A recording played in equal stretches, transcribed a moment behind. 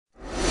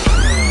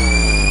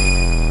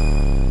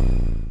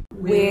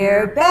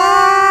We're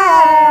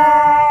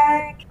back.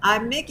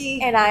 I'm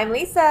Mickey. And I'm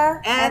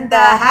Lisa. And the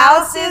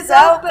house is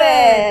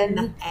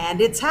open.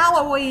 And it's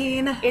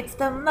Halloween. It's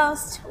the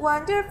most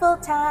wonderful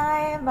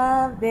time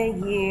of the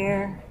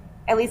year.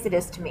 At least it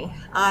is to me.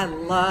 I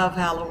love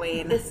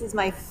Halloween. This is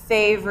my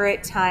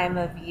favorite time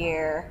of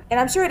year. And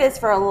I'm sure it is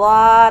for a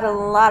lot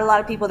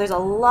of people. There's a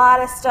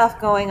lot of stuff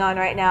going on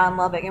right now in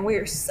Lubbock, and we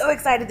are so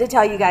excited to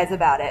tell you guys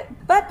about it.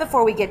 But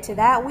before we get to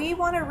that, we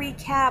want to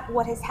recap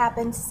what has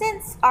happened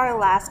since our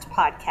last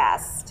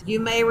podcast.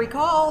 You may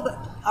recall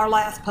that our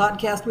last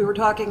podcast we were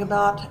talking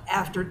about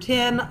after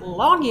 10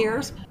 long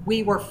years,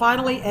 we were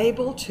finally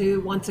able to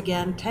once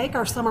again take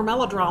our summer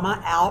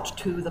melodrama out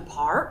to the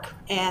park.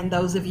 And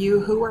those of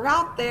you who were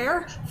out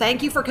there,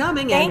 thank you for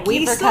coming. Thank and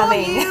you we for saw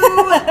coming.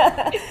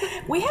 You.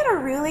 We had a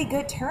really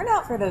good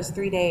turnout for those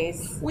 3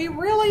 days. We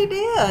really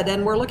did,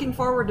 and we're looking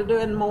forward to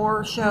doing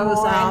more shows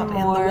out in the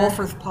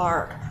Wolforth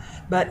Park.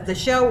 But the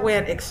show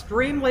went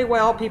extremely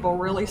well. People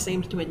really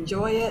seemed to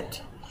enjoy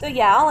it. So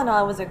yeah, all in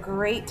all, it was a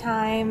great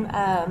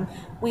time.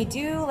 We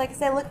do, like I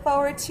said, look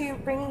forward to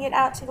bringing it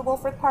out to the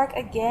Wolforth Park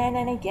again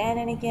and again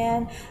and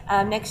again.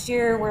 Next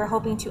year, we're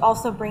hoping to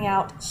also bring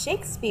out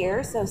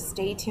Shakespeare, so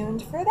stay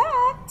tuned for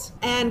that.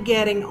 And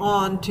getting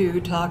on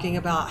to talking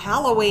about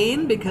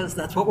Halloween, because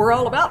that's what we're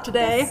all about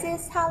today.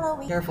 This is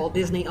Halloween. Careful,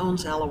 Disney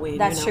owns Halloween.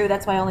 That's true.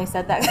 That's why I only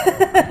said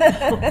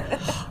that.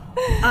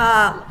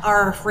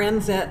 Our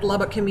friends at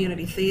Lubbock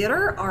Community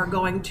Theater are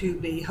going to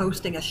be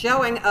hosting a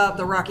showing of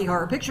the Rocky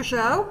Horror Picture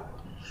Show,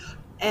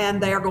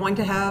 and they are going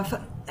to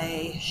have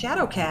a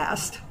shadow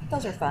cast.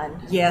 Those are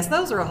fun. Yes,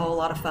 those are a whole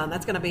lot of fun.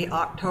 That's going to be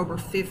October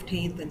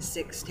 15th and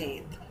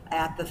 16th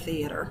at the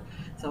theater.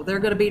 So they're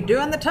going to be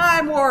doing the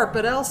time warp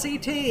at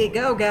LCT.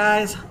 Go,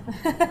 guys.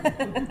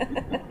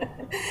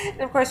 And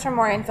of course, for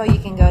more info, you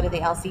can go to the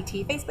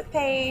LCT Facebook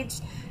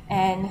page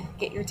and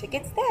get your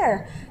tickets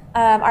there.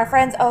 Our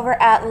friends over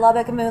at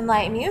Lubbock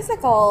Moonlight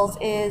Musicals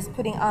is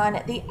putting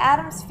on The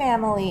Addams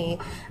Family.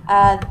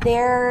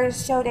 Their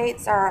show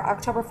dates are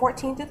October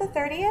 14th through the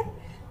 30th.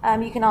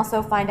 You can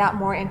also find out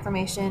more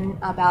information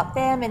about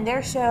them and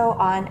their show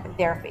on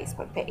their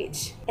Facebook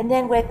page. And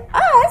then with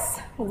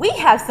us, we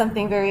have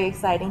something very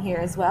exciting here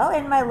as well.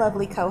 And my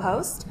lovely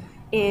co-host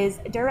is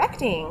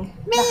directing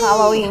the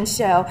Halloween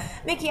show.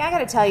 Mickey, I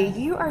gotta tell you,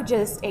 you are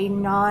just a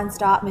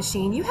non-stop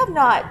machine. You have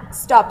not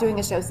stopped doing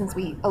a show since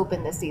we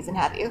opened this season,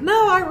 have you?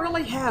 No, I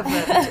really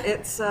haven't.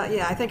 It's,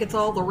 yeah, I think it's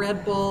all the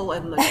Red Bull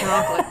and the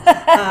chocolate.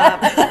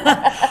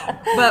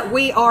 But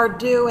we are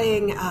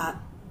doing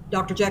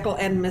Dr. Jekyll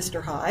and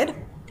Mr. Hyde,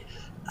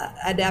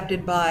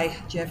 adapted by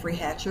Jeffrey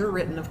Hatcher,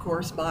 written, of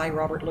course, by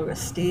Robert Louis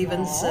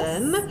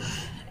Stevenson.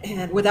 Yes.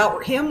 And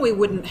without him, we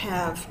wouldn't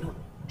have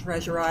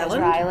Treasure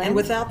Island. And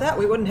without that,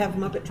 we wouldn't have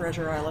Muppet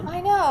Treasure Island.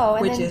 I know.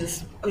 Which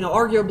is,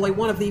 arguably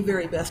one of the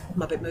very best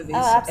Muppet movies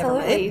ever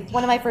made.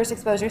 One of my first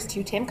exposures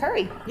to Tim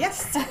Curry.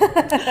 Yes.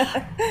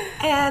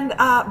 And,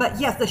 but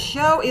yes, the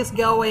show is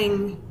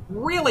going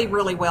really,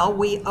 really well.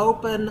 We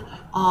open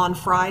on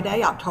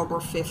Friday, October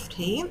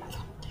 15th.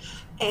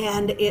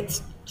 And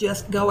it's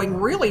just going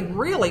really,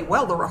 really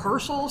well. The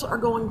rehearsals are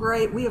going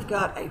great. We have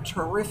got a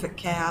terrific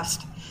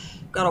cast.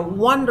 Got a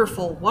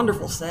wonderful,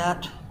 wonderful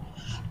set.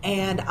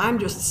 And I'm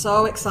just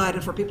so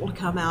excited for people to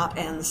come out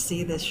and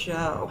see this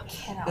show.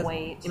 Cannot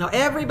wait.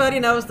 Everybody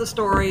knows the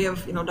story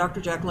of,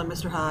 Dr. Jekyll and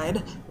Mr.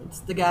 Hyde.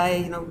 It's the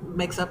guy,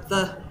 makes up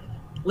the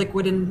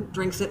liquid and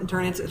drinks it and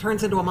turns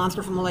into a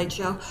monster from the Late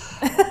Show.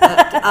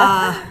 But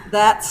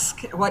that's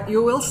what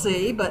you will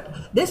see.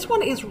 But this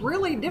one is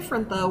really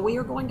different, though. We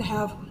are going to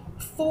have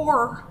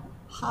 4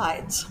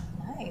 Hydes.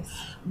 Nice.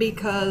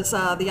 Because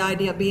the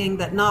idea being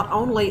that not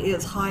only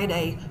is Hyde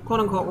a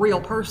quote-unquote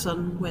real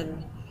person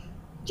when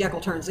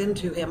Jekyll turns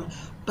into him,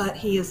 but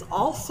he is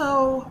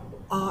also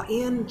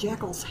in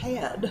Jekyll's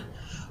head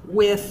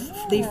with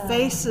the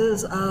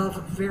faces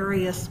of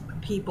various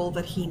people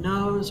that he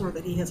knows or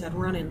that he has had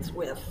run-ins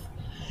with.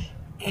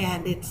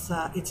 And it's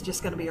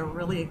just going to be a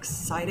really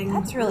exciting,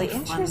 That's really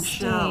fun interesting.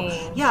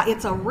 show. Yeah,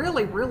 it's a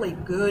really, really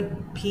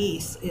good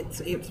piece.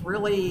 It's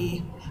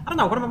really, I don't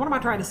know, what am I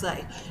trying to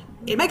say?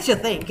 It makes you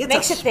think.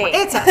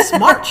 It's a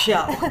smart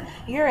show.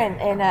 You're in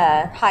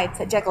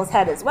Jekyll's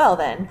head as well,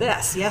 then.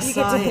 Yes,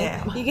 I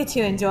am. You get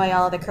to enjoy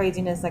all the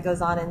craziness that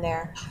goes on in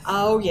there.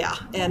 Oh, yeah.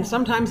 And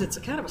sometimes it's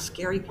a kind of a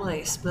scary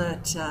place,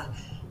 but,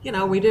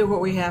 we do what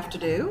we have to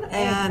do.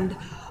 And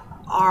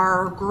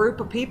our group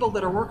of people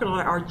that are working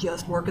on it are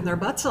just working their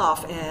butts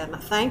off. And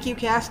thank you,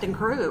 cast and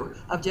crew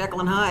of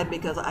Jekyll and Hyde,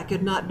 because I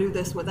could not do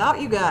this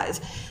without you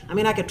guys. I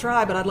mean, I could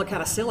try, but I'd look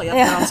kind of silly up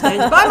there on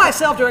stage by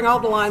myself doing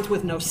all the lines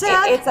with no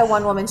set. It's a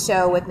one-woman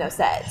show with no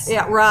sets.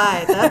 Yeah,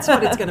 right. That's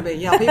what it's going to be.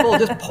 Yeah, people will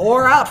just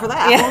pour out for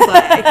that,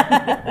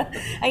 won't they?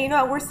 And you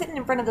know what? We're sitting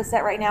in front of the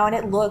set right now, and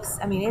it looks,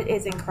 it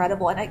is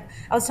incredible. And I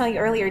was telling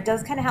you earlier, it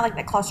does kind of have like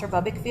that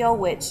claustrophobic feel,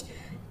 which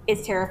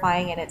is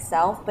terrifying in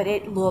itself, but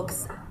it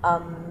looks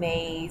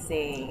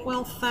amazing.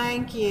 Well,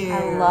 thank you.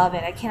 I love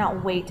it. I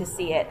cannot wait to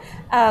see it.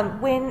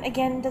 When,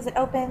 again, does it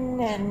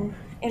open and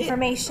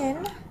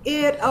information?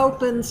 It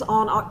opens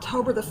on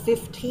October the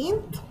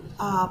 15th.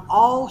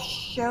 All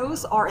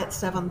shows are at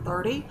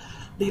 7:30.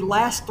 The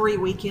last 3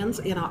 weekends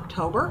in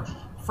October,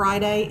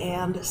 Friday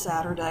and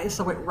Saturday,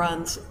 so it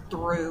runs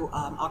through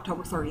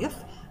October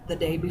 30th, the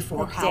day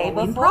before The day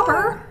Halloween before.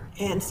 proper.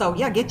 And so,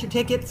 yeah, get your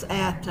tickets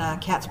at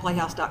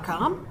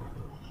catsplayhouse.com.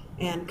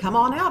 And come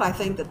on out. I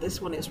think that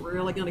this one is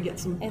really going to get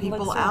some It people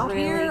looks out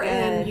really here,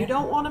 and good. you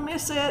don't want to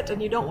miss it,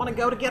 and you don't want to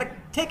go to get a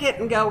ticket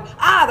and go,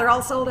 they're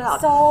all sold out.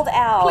 Sold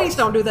out. Please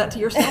don't do that to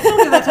yourself.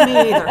 Don't do that to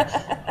me either.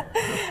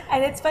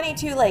 And it's funny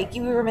too, like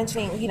you were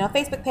mentioning,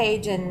 Facebook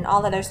page and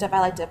all that other stuff. I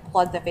like to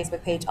plug the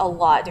Facebook page a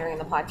lot during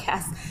the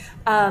podcast.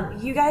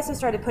 You guys have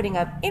started putting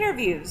up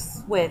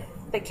interviews with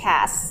the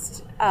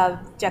cast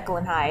of Jekyll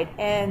and Hyde,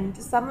 and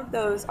some of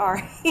those are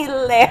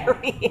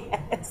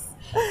hilarious.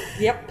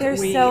 Yep. They're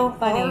so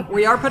funny.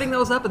 We are putting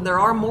those up, and there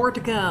are more to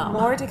come.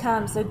 More to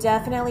come, so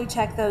definitely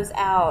check those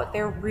out.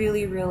 They're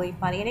really, really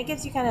funny, and it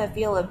gives you kind of a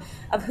feel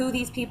of who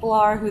these people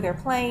are, who they're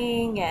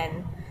playing,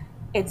 and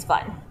it's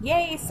fun.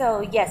 Yay!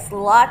 So yes,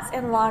 lots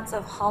and lots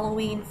of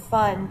Halloween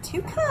fun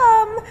to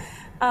come.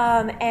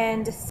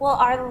 And well,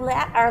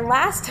 our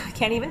last I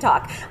can't even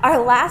talk. Our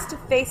last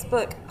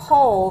Facebook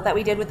poll that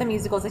we did with the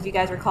musicals, if you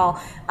guys recall,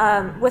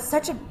 was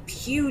such a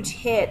huge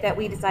hit that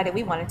we decided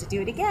we wanted to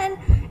do it again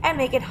and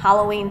make it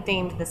Halloween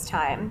themed this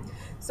time.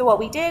 So what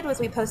we did was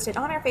we posted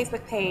on our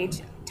Facebook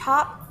page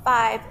top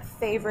 5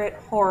 favorite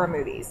horror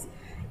movies.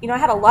 I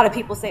had a lot of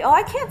people say,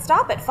 I can't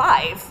stop at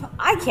 5.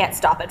 I can't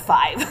stop at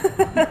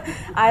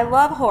 5. I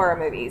love horror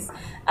movies.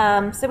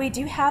 So we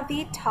do have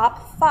the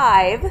top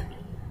 5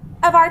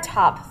 of our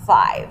top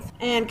 5.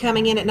 And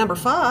coming in at number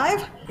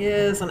 5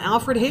 is an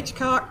Alfred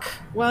Hitchcock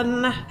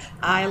one.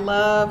 I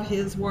love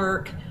his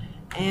work,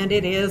 and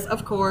it is,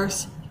 of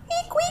course,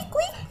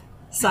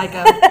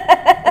 Psycho.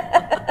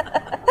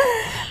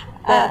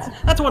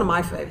 That's one of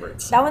my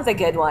favorites. That one's a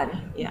good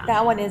one. Yeah.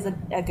 That one is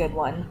a good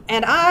one.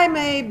 And I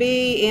may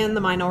be in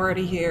the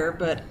minority here,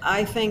 but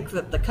I think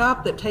that the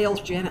cop that tails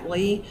Janet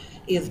Leigh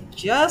is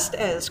just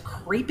as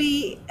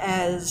creepy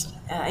as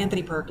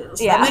Anthony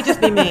Perkins. Yeah. That may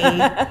just be me,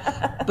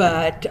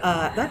 but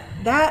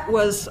that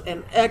was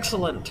an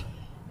excellent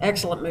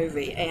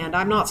movie, and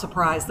I'm not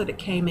surprised that it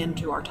came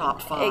into our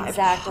top 5.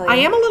 Exactly. I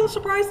am a little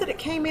surprised that it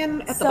came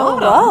in at the So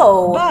bottom,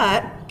 low.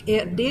 but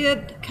it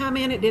did come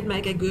in. It did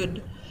make a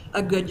good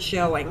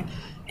showing.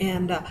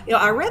 And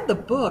I read the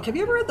book. Have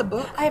you ever read the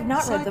book? I have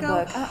not read the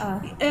Psycho?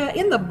 book.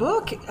 In the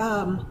book,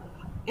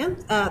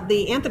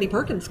 the Anthony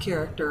Perkins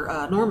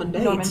character, Norman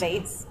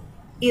Bates,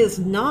 is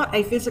not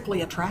a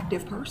physically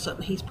attractive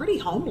person. He's pretty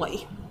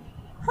homely.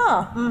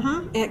 Huh.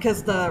 Mm-hmm.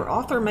 Because the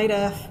author made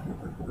a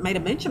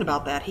mention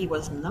about that. He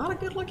was not a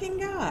good-looking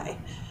guy.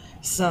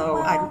 So,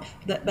 Well,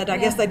 but I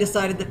guess they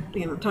decided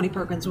that Tony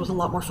Perkins was a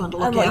lot more fun to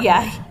look Well, at.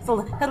 yeah, he's a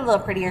little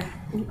prettier,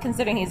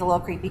 considering he's a little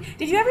creepy.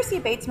 Did you ever see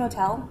Bates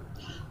Motel?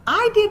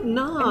 I did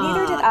not.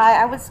 Neither did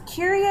I. I was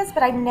curious,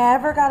 but I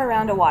never got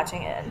around to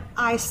watching it.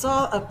 I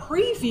saw a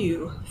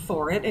preview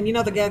for it, and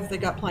the guy that they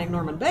got playing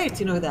Norman Bates,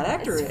 you know who that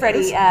actor It's is?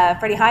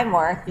 Freddie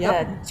Highmore,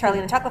 Yep. the Charlie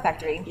and the Chocolate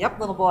Factory Yep.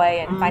 little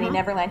boy, and Finding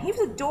Neverland. He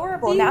was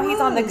adorable. He Now he's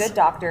on The was. Good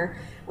Doctor,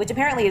 which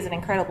apparently is an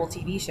incredible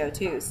TV show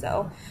too.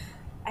 So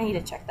I need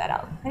to check that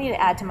out. I need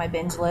to add to my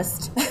binge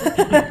list.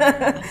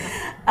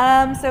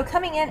 So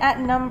coming in at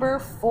number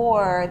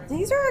 4,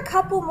 these are a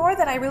couple more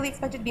that I really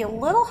expected to be a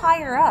little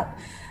higher up.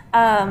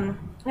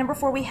 Number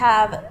 4, we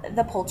have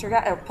the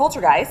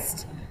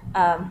Poltergeist,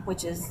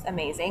 which is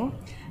amazing.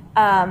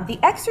 The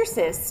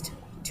Exorcist,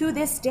 to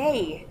this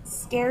day,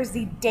 scares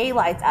the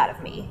daylights out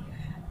of me.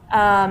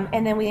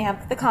 And then we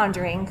have The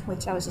Conjuring,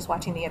 which I was just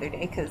watching the other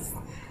day because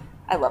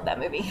I love that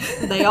movie.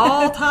 They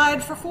all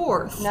tied for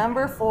 4th.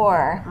 Number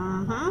 4.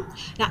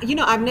 Now,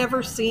 I've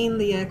never seen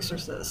The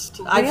Exorcist.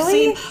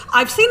 Really?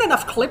 I've seen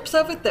enough clips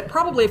of it that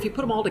probably if you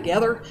put them all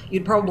together,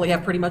 you'd probably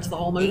have pretty much the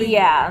whole movie.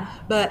 Yeah.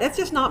 But that's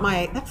just not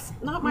my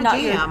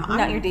Not your- jam.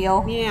 not your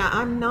deal? Yeah,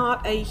 I'm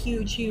not a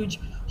huge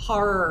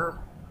horror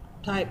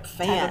type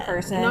fan. Type of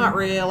person. Not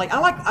really.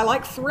 I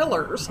like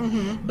thrillers,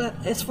 but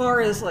as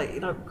far as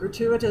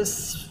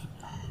gratuitous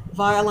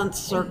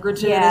violence or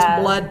gratuitous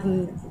Yeah. blood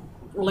and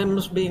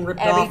limbs being ripped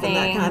off and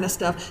that Everything. kind of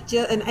stuff,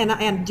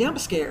 and jump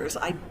scares,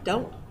 I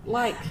don't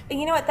like.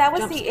 You know what? That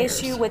was Jump the scares.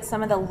 issue with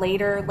some of the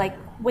later,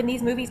 when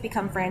these movies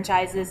become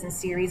franchises and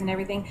series and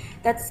everything,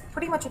 that's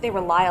pretty much what they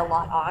rely a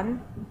lot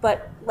on.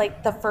 But,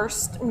 the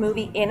first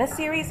movie in a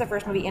series, the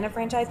first movie in a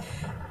franchise,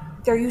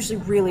 they're usually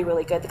really,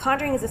 really good. The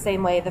Conjuring is the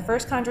same way. The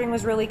first Conjuring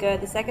was really good.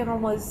 The second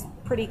one was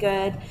pretty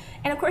good.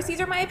 And, of course, these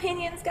are my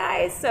opinions,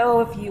 guys. So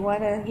if you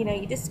want to,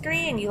 you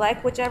disagree and you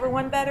like whichever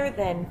one better,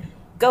 then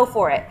go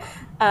for it.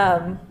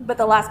 But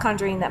the last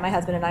Conjuring that my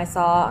husband and I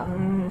saw,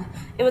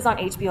 it was on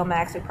HBO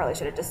Max. We probably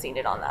should have just seen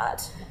it on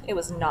that. It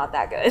was not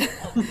that good.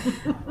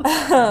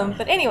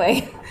 But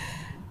anyway,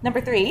 number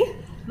 3.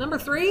 Number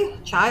 3,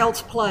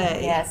 Child's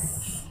Play. Yes.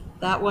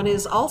 That one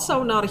is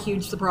also not a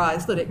huge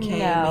surprise that it came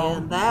No.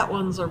 in. That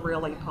one's a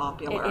really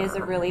popular. It is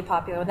a really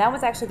popular one. That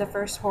was actually the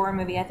first horror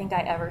movie I think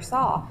I ever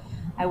saw.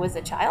 I was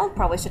a child,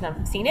 probably shouldn't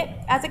have seen it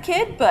as a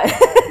kid, but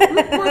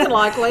More than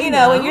likely, you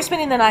know, no. when you're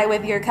spending the night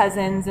with your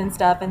cousins and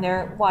stuff, and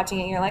they're watching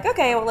it, you're like,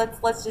 okay, well,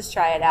 let's just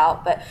try it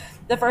out. But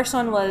the first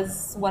one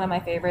was one of my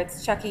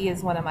favorites. Chucky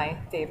is one of my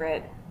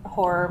favorite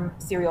horror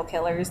serial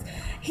killers.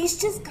 He's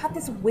just got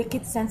this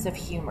wicked sense of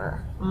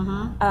humor.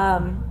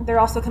 They're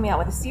also coming out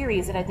with a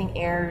series that I think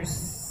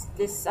airs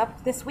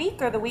this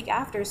week or the week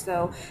after,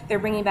 so they're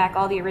bringing back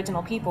all the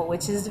original people,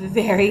 which is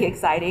very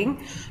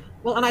exciting.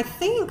 Well, and I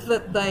think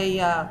that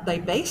they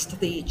based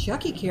the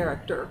Chucky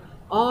character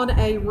on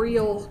a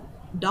real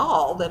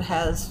doll that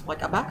has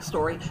like a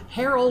backstory.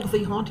 Harold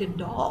the Haunted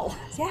Doll.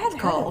 See, I hadn't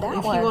it's heard of called. that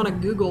If one. you want to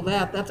Google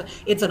that,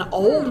 it's an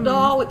old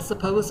doll. It's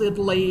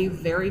supposedly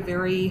very,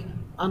 very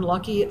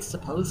unlucky. It's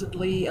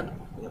supposedly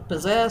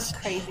possessed.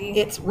 Crazy.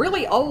 It's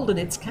really old and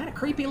it's kind of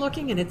creepy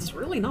looking, and it's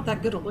really not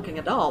that good at looking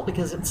a doll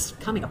because it's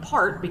coming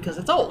apart because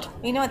it's old.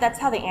 You know what? That's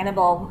how the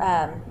Annabelle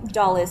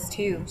doll is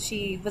too.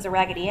 She was a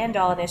Raggedy Ann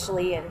doll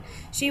initially, and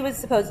she was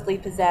supposedly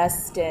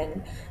possessed.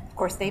 And of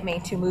course, they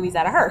made 2 movies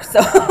out of her.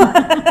 So,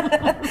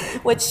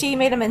 which she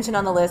made a mention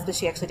on the list, but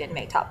she actually didn't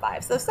make top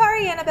 5. So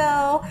sorry,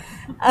 Annabelle.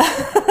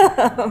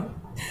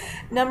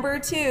 Number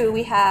 2,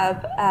 we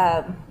have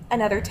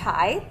another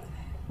tie.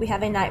 We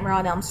have A Nightmare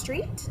on Elm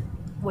Street,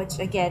 which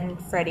again,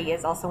 Freddy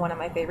is also one of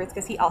my favorites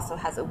because he also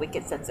has a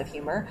wicked sense of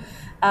humor.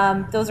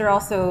 Those are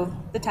also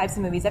the types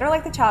of movies that are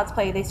like the Child's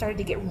Play. They started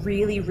to get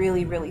really,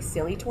 really, really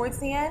silly towards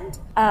the end.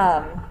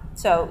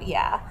 So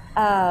yeah.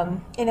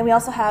 And then we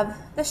also have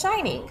The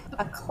Shining,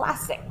 a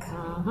classic.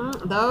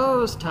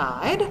 Those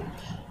tied.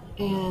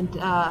 And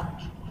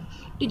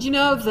did you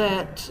know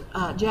that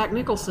Jack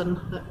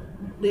Nicholson,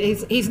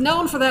 he's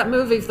known for that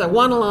movie, for the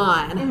one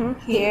line.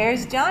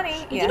 Here's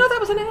Johnny. Did you know that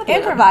was an ad lib?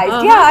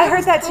 Improvised. Yeah, I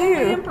heard that Totally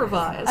too.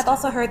 Improvised. I've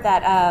also heard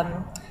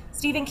that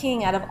Stephen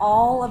King, out of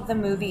all of the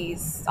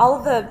movies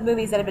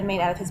that have been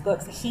made out of his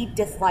books, he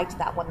disliked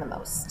that one the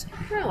most.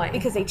 Really?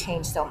 Because they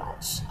changed so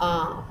much.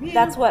 Yeah.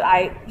 That's what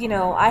I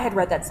had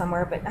read that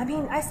somewhere, but I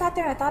mean, I sat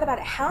there and I thought about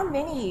it. How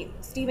many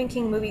Stephen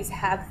King movies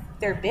have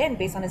there been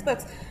based on his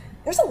books?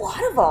 There's a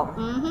lot of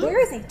them. There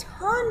is a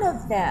ton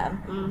of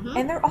them,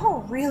 and they're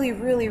all really,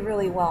 really,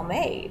 really well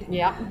made.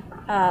 Yeah.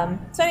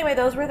 So anyway,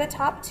 those were the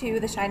top 2.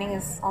 The Shining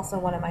is also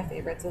one of my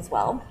favorites as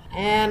well.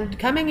 And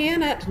coming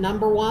in at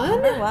number 1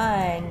 Number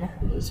 1.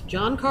 is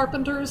John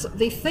Carpenter's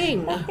The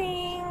Thing.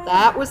 Thing.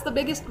 That was the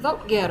biggest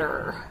vote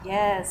getter.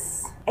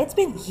 Yes. It's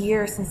been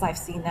years since I've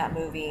seen that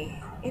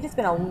movie. It has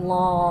been a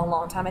long,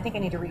 long time. I think I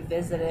need to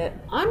revisit it.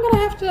 I'm going to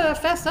have to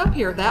fess up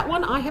here. That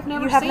one I have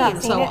never You have seen, not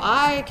seen so it?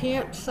 I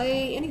can't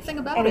say anything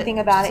about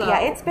it. So- Yeah,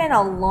 it's been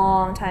a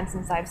long time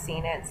since I've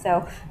seen it.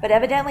 So, but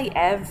evidently,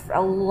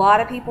 a lot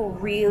of people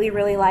really,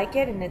 really like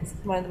it, and it's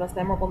one of the most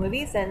memorable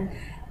movies. And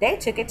they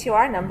took it to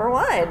our number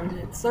 1.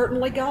 It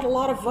certainly got a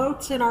lot of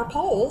votes in our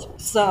poll,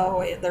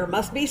 so there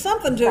must be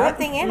something to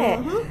Something it. in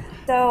it.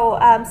 So,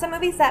 some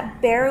movies that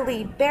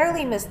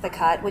barely missed the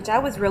cut, which I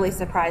was really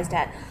surprised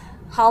at.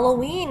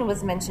 Halloween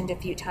was mentioned a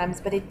few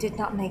times, but it did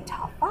not make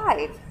top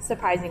 5,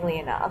 surprisingly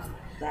enough.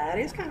 That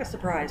is kind of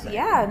surprising.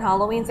 Yeah, and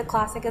Halloween's a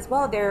classic as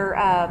well.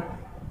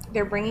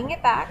 They're bringing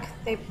it back.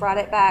 They brought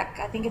it back.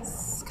 I think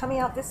it's coming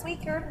out this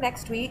week or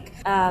next week.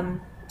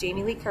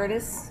 Jamie Lee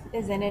Curtis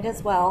is in it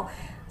as well.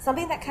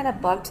 Something that kind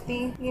of bugged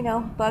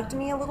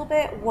me a little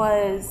bit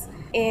was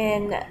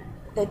in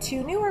the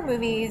 2 newer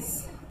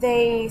movies.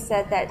 They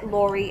said that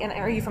Laurie, and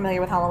are you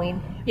familiar with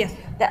Halloween? Yes.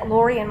 That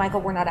Laurie and Michael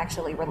were not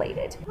actually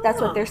related. That's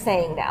what they're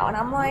saying now. And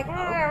I'm like,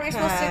 are we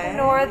supposed to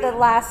ignore the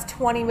last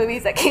 20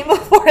 movies that came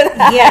before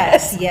that?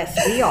 Yes,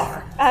 we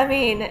are. I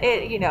mean,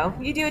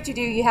 you do what you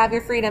do. You have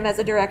your freedom as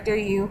a director.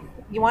 You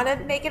want to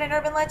make it an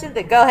urban legend?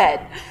 Then go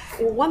ahead.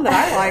 Well, one that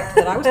I liked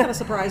that I was kind of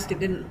surprised it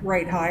didn't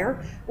rate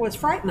higher was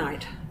Fright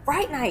Night.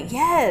 Fright Night,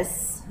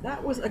 yes.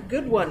 That was a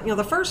good one.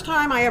 The first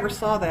time I ever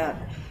saw that,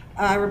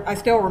 I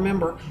still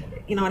remember,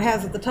 it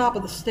has at the top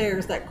of the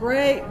stairs that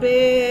great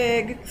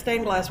big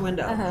stained glass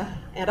window.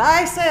 And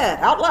I said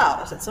out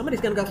loud,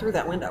 somebody's going to go through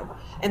that window.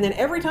 And then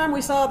every time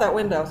we saw that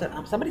window, I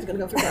said, somebody's going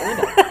to go through that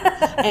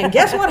window. And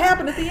guess what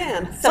happened at the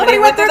end? Somebody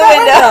went through the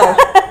window.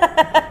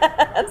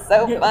 That's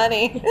so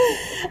funny.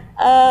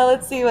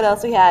 Let's see what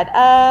else we had.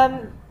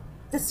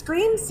 The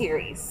Scream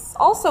series,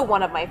 also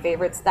one of my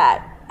favorites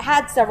that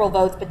had several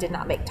votes but did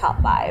not make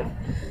top 5.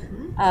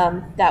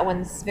 That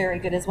one's very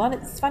good as well.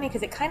 It's funny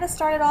because it kind of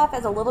started off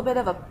as a little bit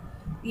of a,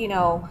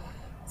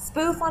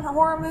 spoof on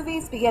horror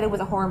movies, but yet it was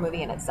a horror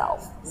movie in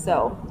itself.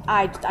 So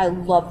I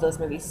love those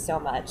movies so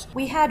much.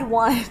 We had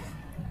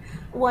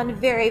one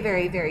very,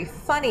 very, very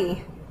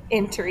funny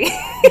entry.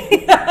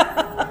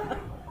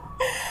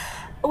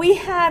 We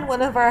had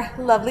one of our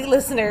lovely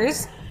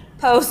listeners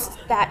post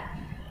that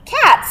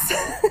Cats,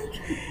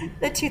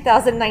 the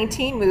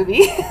 2019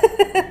 movie,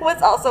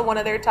 was also one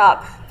of their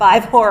top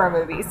 5 horror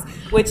movies,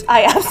 which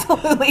I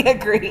absolutely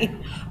agree.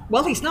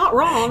 Well, he's not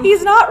wrong.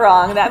 He's not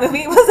wrong. That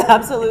movie was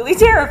absolutely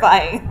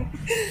terrifying.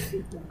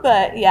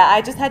 But yeah,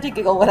 I just had to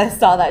giggle when I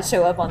saw that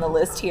show up on the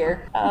list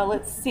here.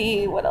 Let's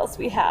see what else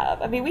we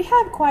have. I mean, we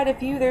have quite a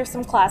few. There's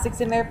some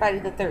classics in there: Friday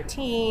the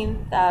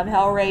 13th,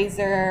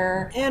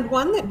 Hellraiser. And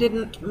one that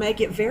didn't make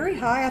it very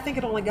high, I think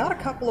it only got a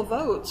couple of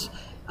votes,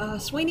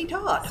 Sweeney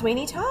Todd.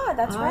 Sweeney Todd,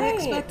 that's I right.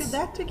 expected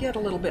that to get a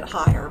little bit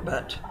higher,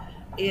 but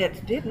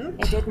it didn't.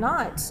 It did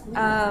not.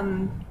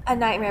 A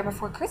Nightmare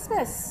Before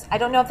Christmas. I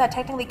don't know if that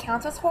technically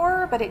counts as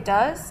horror, but it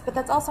does. But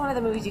that's also one of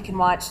the movies you can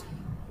watch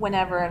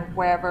whenever and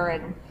wherever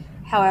and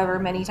however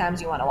many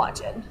times you want to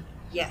watch it.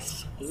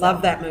 Yes,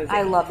 love that movie.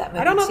 I love that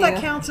movie. I don't know too. if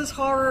that counts as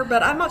horror,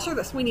 but I'm not sure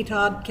that Sweeney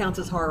Todd counts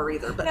as horror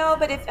either. But No,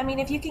 but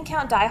if you can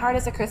count Die Hard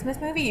as a Christmas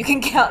movie, you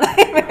can count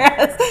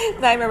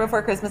Nightmare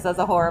Before Christmas as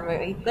a horror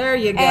movie. there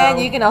you go. And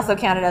you can also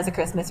count it as a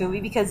Christmas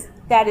movie because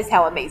that is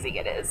how amazing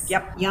it is.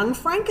 Yep. Young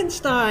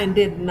Frankenstein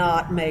did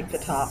not make the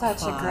top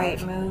Such a 5.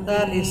 great movie.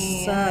 That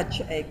is such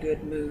a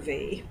good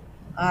movie.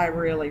 I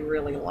really,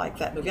 really like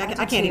that movie. I do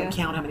can't even too.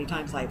 count how many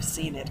times I've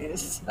seen it. It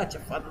is such a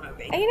fun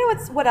movie. And you know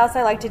what else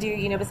I like to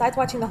do, besides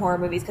watching the horror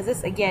movies, because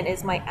this, again,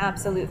 is my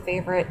absolute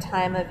favorite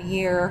time of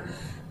year,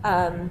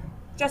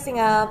 dressing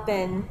up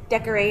and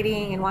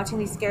decorating and watching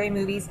these scary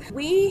movies.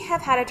 We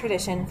have had a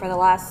tradition for the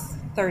last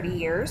 30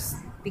 years,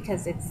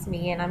 because it's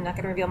me and I'm not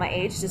going to reveal my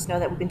age, just know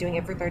that we've been doing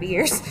it for 30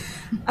 years.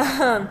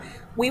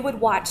 We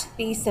would watch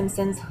the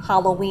Simpsons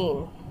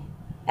Halloween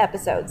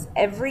episodes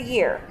every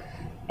year.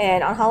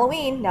 And on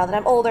Halloween, now that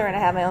I'm older and I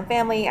have my own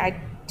family,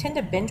 I tend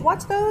to binge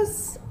watch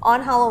those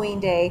on Halloween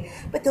Day.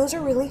 But those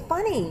are really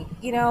funny.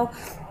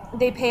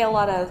 They pay a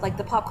lot of like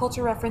the pop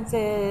culture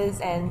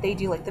references, and they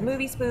do like the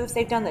movie spoofs.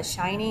 They've done The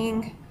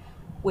Shining,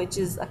 which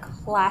is a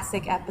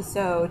classic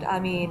episode. I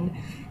mean,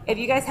 if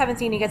you guys haven't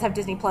seen it, you guys have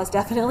Disney Plus,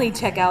 definitely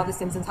check out The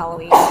Simpsons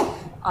Halloween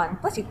on,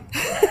 bless you,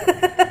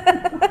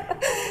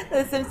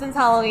 The Simpsons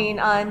Halloween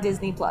on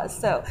Disney Plus.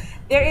 So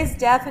there is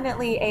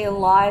definitely a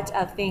lot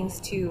of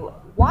things to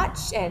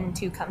watch and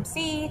to come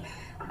see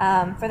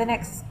for the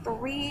next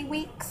 3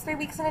 weeks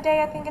and a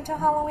day, I think, until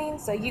Halloween.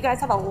 So you guys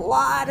have a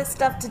lot of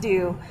stuff to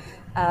do.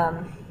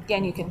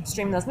 Again, you can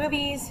stream those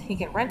movies, you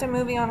can rent a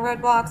movie on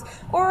Roadblocks,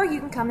 or you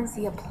can come and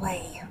see a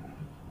play,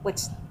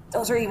 which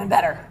those are even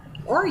better.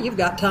 Or you've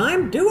got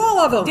time, do all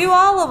of them. Do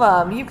all of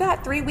them. You've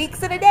got 3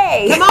 weeks in a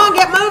day. Come on,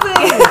 get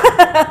moving.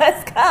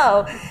 Let's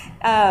go.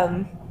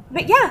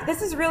 But yeah,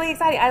 this is really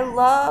exciting. I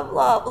love,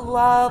 love,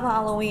 love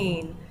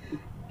Halloween.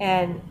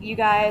 And you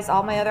guys,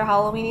 all my other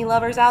Halloweeny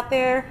lovers out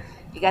there,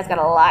 you guys got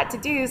a lot to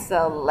do,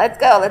 so let's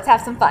go. Let's have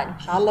some fun.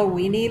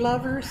 Halloweeny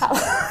lovers?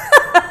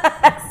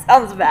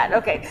 Sounds bad.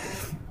 Okay.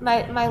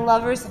 My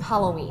lovers of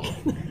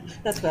Halloween.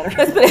 That's better.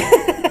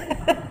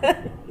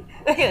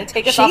 They're going to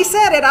take us She off.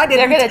 said it, I didn't.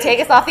 They're going to take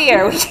us off the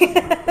air.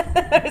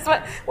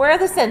 Where are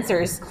the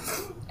censors?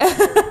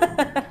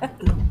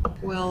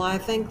 Well, I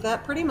think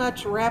that pretty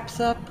much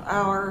wraps up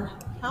our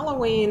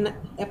Halloween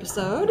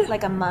episode.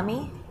 Like a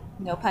mummy?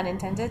 No pun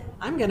intended.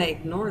 I'm going to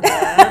ignore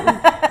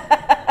that.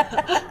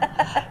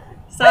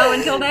 So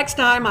until next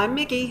time, I'm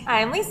Mickey.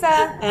 I'm Lisa.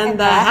 And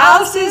the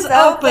house is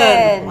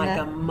open. Like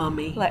a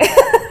mummy. Like